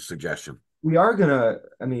the suggestion. We are gonna,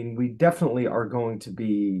 I mean, we definitely are going to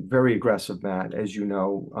be very aggressive, Matt, as you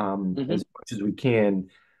know, Hmm. as much as we can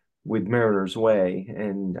with Mariners Way.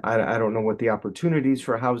 And I don't know what the opportunities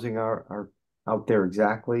for housing are out there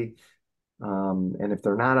exactly. And if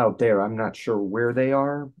they're not out there, I'm not sure where they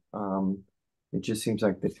are. It just seems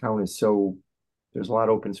like the town is so, there's a lot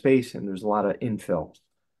of open space and there's a lot of infill.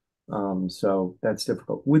 So that's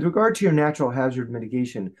difficult. With regard to your natural hazard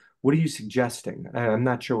mitigation, what are you suggesting? I'm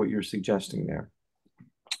not sure what you're suggesting there.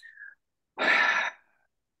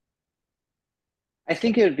 I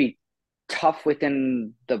think it would be tough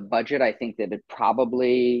within the budget. I think that it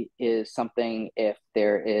probably is something if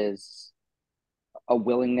there is a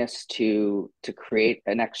willingness to create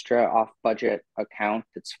an extra off budget account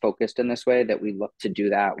that's focused in this way, that we look to do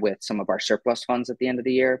that with some of our surplus funds at the end of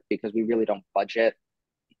the year, because we really don't budget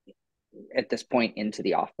at this point into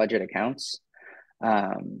the off budget accounts.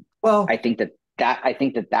 Well, I think that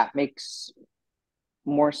that makes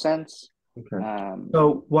more sense. okay. Um,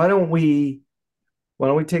 So why don't we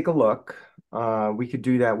take a look? We could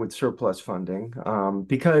do that with surplus funding.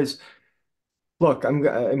 Because look, I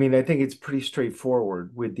mean, I think it's pretty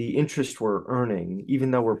straightforward with the interest we're earning,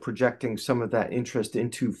 even though we're projecting some of that interest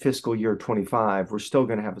into fiscal year 25, we're still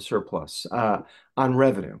going to have a surplus on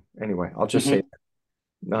revenue. Anyway, I'll just say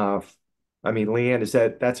mhm. Uh, I mean,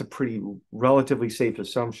 Leanne, that's a pretty relatively safe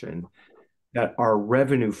assumption that our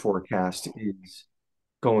revenue forecast is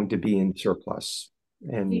going to be in surplus.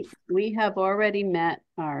 And We have already met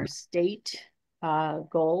our state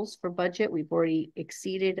goals for budget. We've already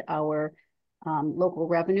exceeded our local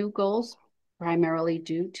revenue goals, primarily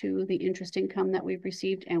due to the interest income that we've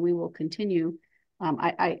received, and we will continue.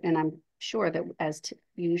 And I'm sure that as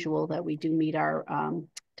usual that we do meet our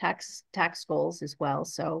tax goals as well.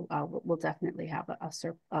 So we'll definitely have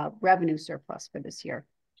a revenue surplus for this year.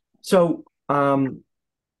 so,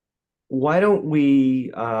 why don't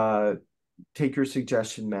we take your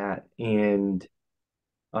suggestion, Matt, and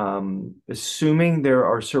assuming there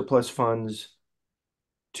are surplus funds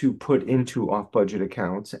to put into off-budget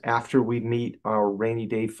accounts after we meet our rainy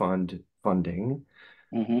day funding,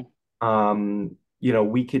 Hmm.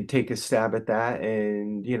 we could take a stab at that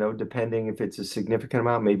and, depending if it's a significant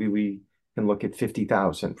amount, maybe we can look at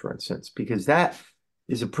 50,000, for instance, because that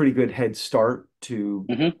is a pretty good head start to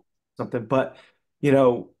Hmm. something. But,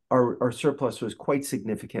 our surplus was quite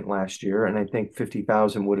significant last year, and I think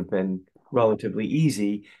 50,000 would have been relatively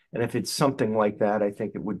easy. And if it's something like that, I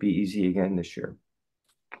think it would be easy again this year.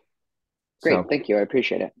 Great, So, thank you. I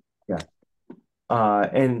appreciate it. yeah.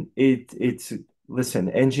 And it's listen,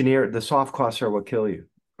 the soft costs are what kill you.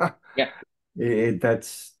 Yeah.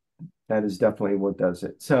 That is definitely what does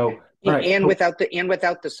it. So, all right. And without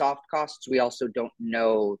the soft costs, we also don't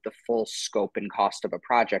know the full scope and cost of a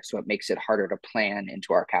project, so it makes it harder to plan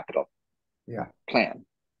into our capital Yeah. plan.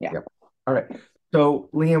 Yeah. Yep. All right. So,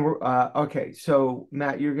 Liam, okay. So,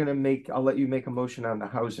 Matt, I'll let you make a motion on the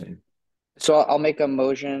housing. So I'll make a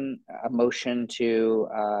motion to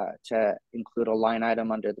include a line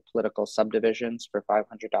item under the political subdivisions for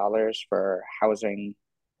 $500 for housing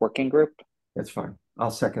working group. That's fine. I'll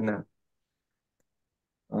second that.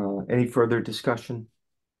 Any further discussion?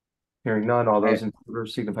 Hearing none, all those in favor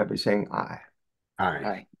signify by saying aye. Aye.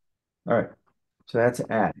 Aye. All right. So that's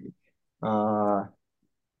added. All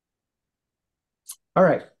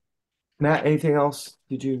right. Matt, anything else?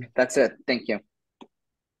 Did you, That's it. Thank you.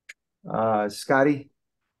 Scotty?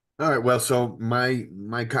 All right. Well, so my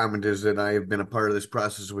comment is that I have been a part of this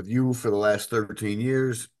process with you for the last 13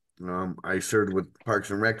 years. I served with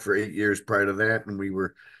Parks and Rec for 8 years prior to that, and we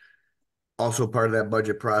were also part of that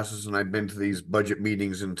budget process. And I've been to these budget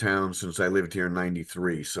meetings in town since I lived here in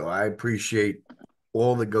 '93. So I appreciate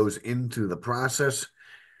all that goes into the process,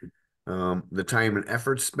 the time and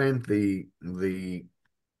effort spent, the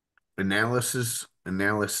analyses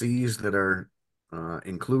that are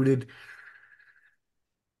included,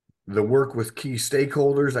 the work with key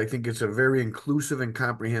stakeholders. I think it's a very inclusive and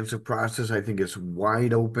comprehensive process. I think it's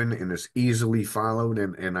wide open and it's easily followed.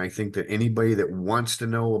 And I think that anybody that wants to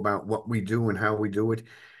know about what we do and how we do it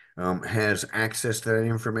has access to that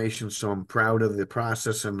information. So I'm proud of the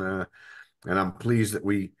process, and And I'm pleased that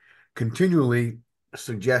we continually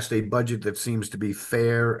suggest a budget that seems to be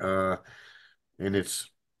fair, and it's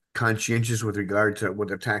conscientious with regard to what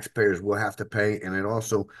the taxpayers will have to pay, and it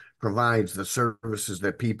also provides the services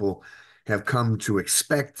that people have come to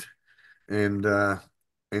expect and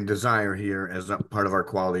desire here as a part of our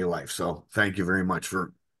quality of life. So thank you very much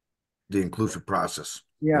for the inclusive process.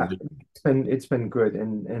 Yeah, it's been good,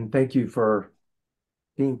 and thank you for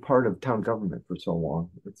being part of town government for so long.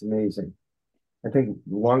 It's amazing. I think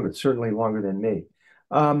longer, certainly longer than me.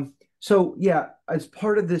 So yeah, as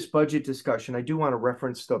part of this budget discussion, I do want to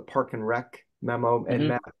reference the Park and Rec memo and Mhm.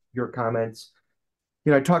 Matt, your comments.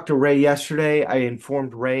 I talked to Ray yesterday. I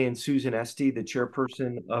informed Ray and Susan Estee, the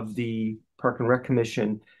chairperson of the Park and Rec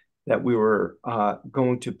Commission, that we were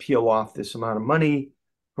going to peel off this amount of money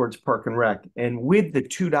towards Park and Rec. And with the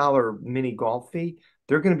 $2 mini golf fee,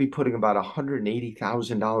 they're going to be putting about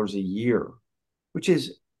 $180,000 a year, which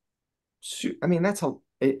is, I mean,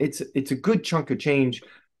 it's a good chunk of change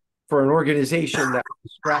for an organization that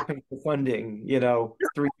was scrapping for funding,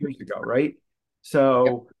 3 years ago, right? Yep.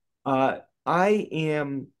 So I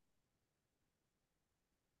am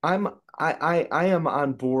I am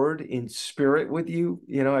on board in spirit with you.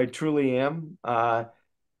 I truly am.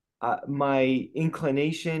 My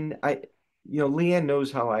inclination, Leanne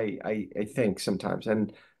knows how I think sometimes,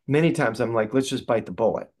 and many times I'm like, let's just bite the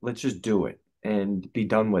bullet. Let's just do it and be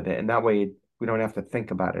done with it, and that way we don't have to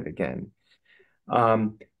think about it again.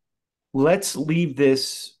 Um, let's leave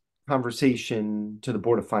this conversation to the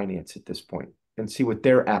Board of Finance at this point and see what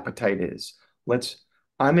their appetite is. Let's.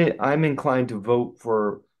 I'm inclined to vote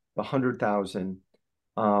for the 100,000.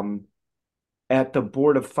 Um, at the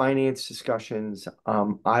Board of Finance discussions,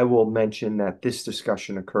 I will mention that this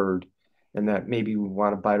discussion occurred and that maybe we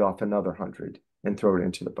want to bite off another 100 and throw it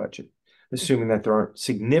into the budget, assuming that there aren't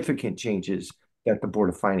significant changes that the Board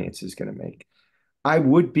of Finance is going to make. I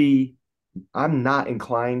would be, I'm not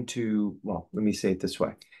inclined to, well, let me say it this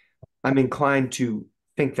way. I'm inclined to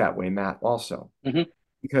think that way, Matt, also, Mhm.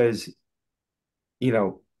 because,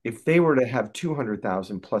 if they were to have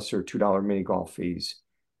 200,000 plus their $2 mini golf fees,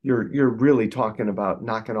 you're really talking about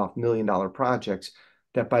knocking off $1 million projects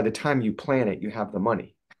that by the time you plan it, you have the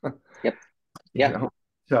money. Yep. You Yeah. know,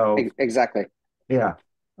 so Exactly. yeah.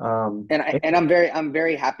 I'm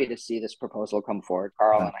very happy to see this proposal come forward,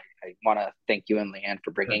 Carl. Yeah, And I want to thank you and Leanne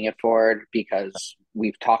for bringing it forward because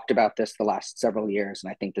we've talked about this the last several years,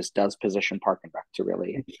 and I think this does position Park and Rec to it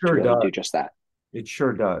really sure does. do just that. It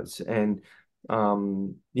sure does. And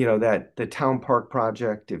that the town park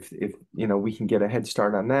project, if we can get a head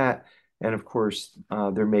start on that. And of course,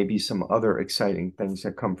 there may be some other exciting things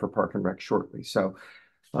that come for Park and Rec shortly. So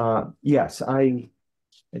yes, I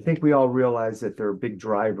think we all realize that they're a big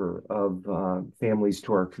driver of families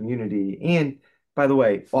to our community. And by the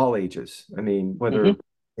way, all ages. I mean, whether, Hmm.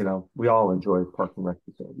 we all enjoy Park and Rec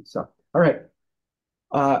facilities. So, all right.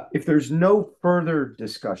 If there's no further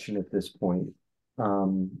discussion at this point,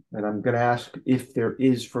 and I'm going to ask if there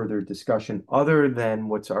is further discussion other than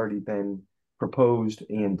what's already been proposed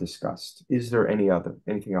and discussed. Is there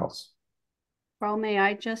anything else? Carl, may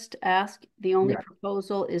I just ask, the only Yeah,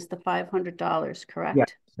 proposal is the $500, yeah,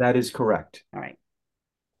 correct? that is correct. All right.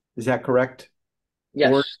 Is that correct? Or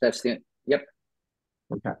Yes, that's the, yep.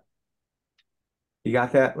 okay, you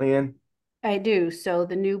got that, Leanne? I do. So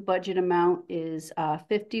the new budget amount is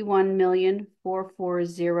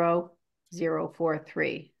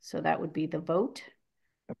 51,440,043. So that would be the vote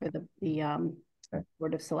for the Okay.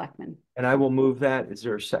 Board of Selectmen. And I will move that. Is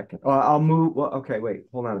there a second? Oh, I'll move. Well, okay, wait,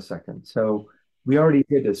 hold on a second. So we already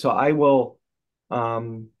did this. So I will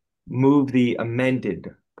um move the amended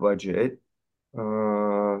budget.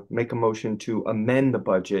 Make a motion to amend the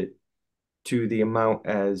budget to the amount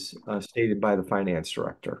as stated by the finance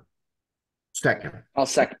director. Second. I'll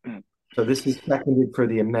second. So this is seconded for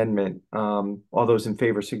the amendment. All those in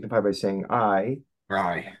favor signify by saying aye.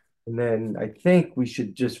 Aye. And then I think we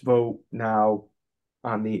should just vote now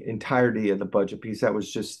on the entirety of the budget because that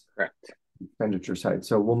was just Correct. expenditure side.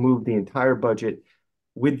 So we'll move the entire budget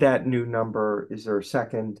with that new number. Is there a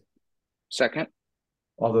second? Second.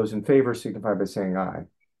 All those in favor signify by saying aye.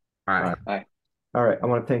 Aye. Aye. All right. I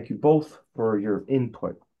want to thank you both for your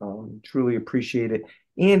input. Truly appreciate it.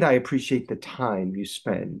 And I appreciate the time you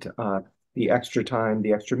spend, the extra time,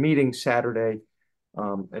 the extra meetings Saturday.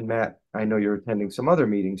 And Matt, I know you're attending some other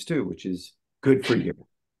meetings too, which is good for you.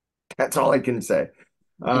 That's all I can say.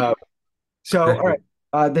 So, all right.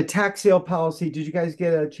 The tax sale policy, did you guys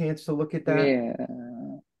get a chance to look at that? Yeah.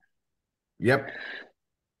 Yep.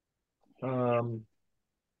 Um,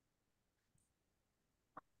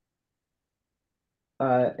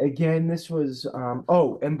 again, this was,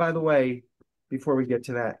 oh, and by the way, before we get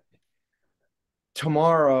to that,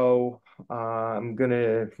 tomorrow, I'm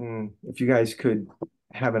gonna, if you guys could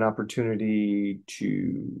have an opportunity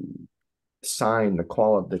to sign the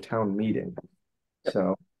call of the town meeting.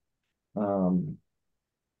 So, um,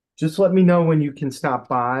 just let me know when you can stop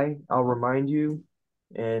by. I'll remind you,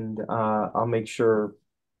 and I'll make sure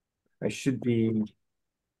I should be.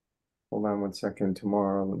 Hold on one second.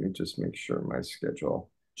 Tomorrow, let me just make sure my schedule.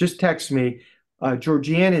 Just text me.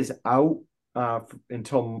 Georgianne is out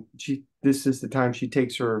until this is the time she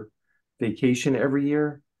takes her vacation every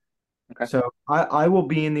year. Okay. So I will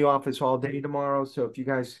be in the office all day tomorrow. So if you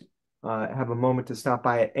guys have a moment to stop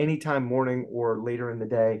by at any time, morning or later in the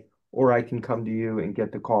day, or I can come to you and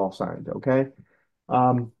get the call signed, okay?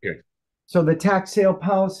 Okay. So the tax sale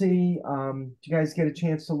policy, do you guys get a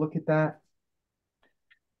chance to look at that?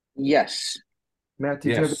 Yes. Matt, did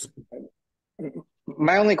you have? Yes.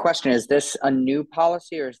 My only question is this a new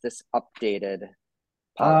policy or is this updated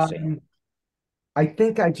policy? I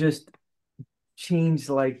think I just changed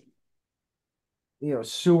like,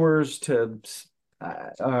 sewers to,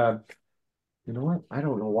 you know what? I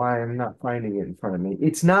don't know why I'm not finding it in front of me.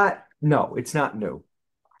 No, it's not new.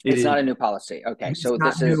 It It's is, not a new policy. Okay, it's so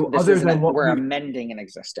not this is new this other isn't than what we're we, amending an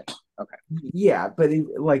existing. Okay. yeah, but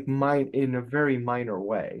like mine in a very minor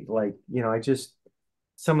way. Like, I just,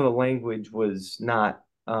 some of the language was not,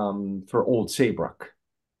 for Old Saybrook.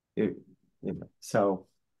 It, so,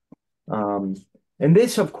 um, and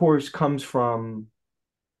this of course comes from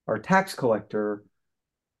our tax collector,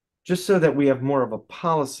 just so that we have more of a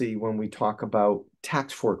policy when we talk about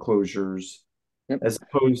tax foreclosures, Yep. as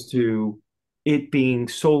opposed to it being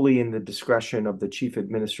solely in the discretion of the chief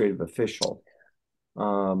administrative official.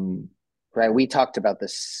 Right. We talked about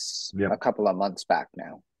this Yep. a couple of months back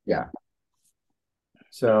now. Yeah.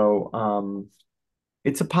 So,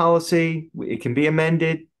 it's a policy. It can be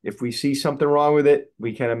amended. If we see something wrong with it,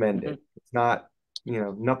 we can amend it. It's not,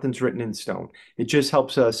 nothing's written in stone. It just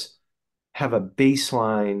helps us have a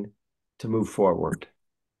baseline to move forward.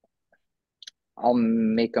 I'll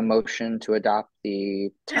make a motion to adopt the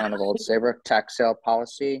Town of Old Saybrook tax sale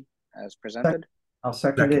policy as presented. I'll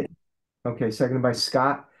second it. Okay, seconded by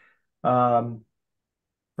Scott. Further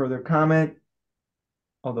comment?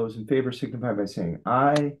 All those in favor signify by saying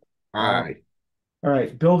aye. Aye. All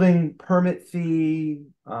right, building permit fee,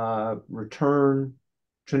 return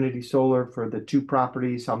Trinity Solar for the two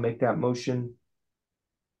properties. I'll make that motion.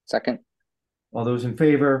 Second. All those in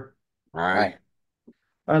favor? Aye.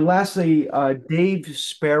 Lastly, Dave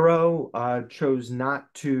Sparrow chose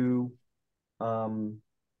not to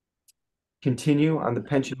continue on the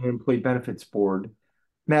Pension and Employee Benefits Board.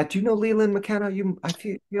 Matt, do you know Leland McKenna? I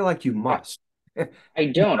feel like you must. I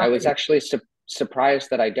don't. I was actually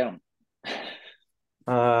surprised that I don't.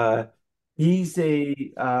 He's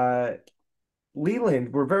Leland.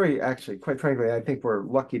 We're very actually, quite frankly, I think we're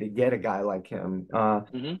lucky to get a guy like him.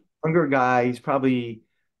 Younger guy. He's probably,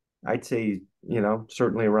 I'd say,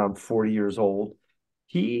 certainly around 40 years old.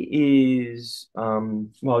 He is,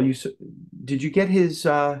 well, did you get his,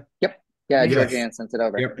 Yep. Yeah, Yes. Georgianne sent it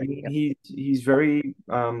over. Yep. he's very,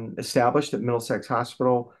 established at Middlesex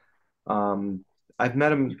Hospital. I've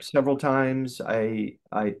met him several times. I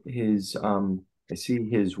see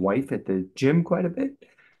his wife at the gym quite a bit.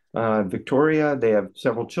 Victoria, they have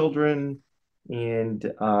several children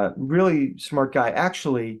and, really smart guy.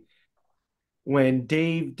 Actually, when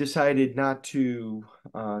Dave decided not to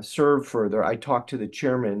serve further, I talked to the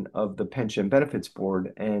chairman of the Pension Benefits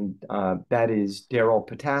Board, and that is Daryl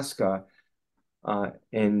Pataska.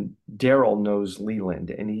 And Daryl knows Leland,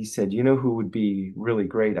 and he said, who would be really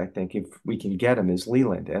great, I think, if we can get him is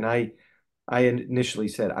Leland. And I initially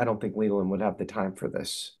said, I don't think Leland would have the time for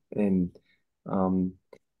this. Um,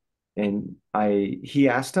 and he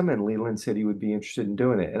asked him, and Leland said he would be interested in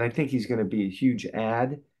doing it. And I think he's going to be a huge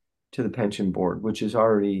add to the pension board, which is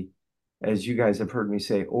already, as you guys have heard me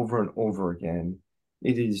say over and over again,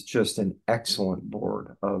 it is just an excellent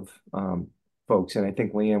board of folks. And I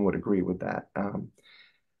think Leanne would agree with that.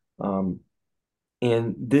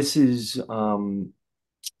 And this is a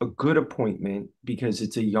good appointment because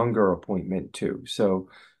it's a younger appointment too. So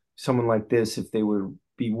someone like this, if they would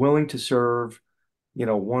be willing to serve,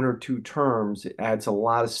 one or two terms, it adds a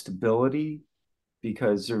lot of stability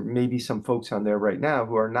because there may be some folks on there right now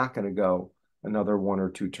who are not going to go another one or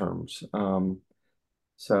two terms. I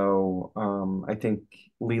think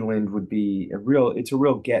Leland would be it's a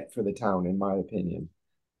real get for the town, in my opinion.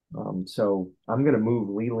 So I'm going to move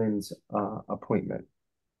Leland's appointment.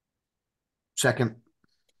 Second.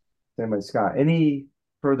 Stand by Scott. Any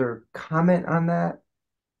further comment on that?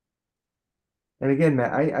 And again,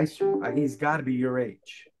 Matt, he's got to be your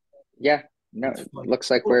age. Yeah. No, It's it fun. looks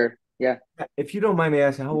like Well, we're, yeah, if you don't mind me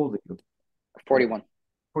asking, how old are you? 41.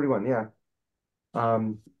 41, yeah.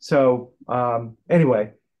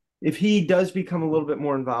 Anyway, if he does become a little bit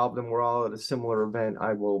more involved and we're all at a similar event,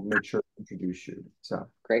 I will make sure to introduce you. So,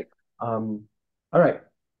 Great. all right.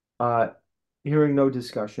 Uh, hearing no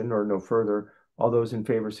discussion or no further, all those in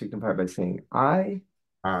favor signify by saying aye.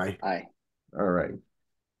 Aye. Aye. All right.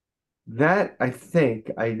 That I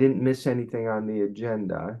think I didn't miss anything on the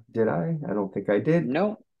agenda, did I? I don't think I did.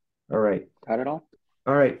 No, All right. not at all.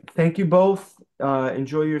 All right. Thank you both.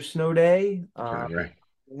 Enjoy your snow day. All right.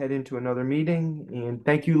 Head into another meeting. And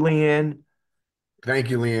thank you, Leanne. Thank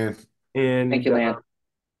you, Leanne. Thank And you, Leanne.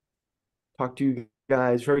 talk to you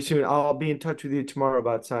guys very soon. I'll be in touch with you tomorrow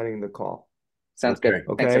about signing the call. Sounds good. Okay.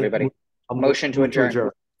 Thanks, Okay. everybody. I'll Motion to move adjourn.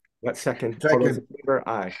 What second? All those in Second. favor?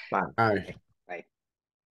 Aye. Bye. Aye.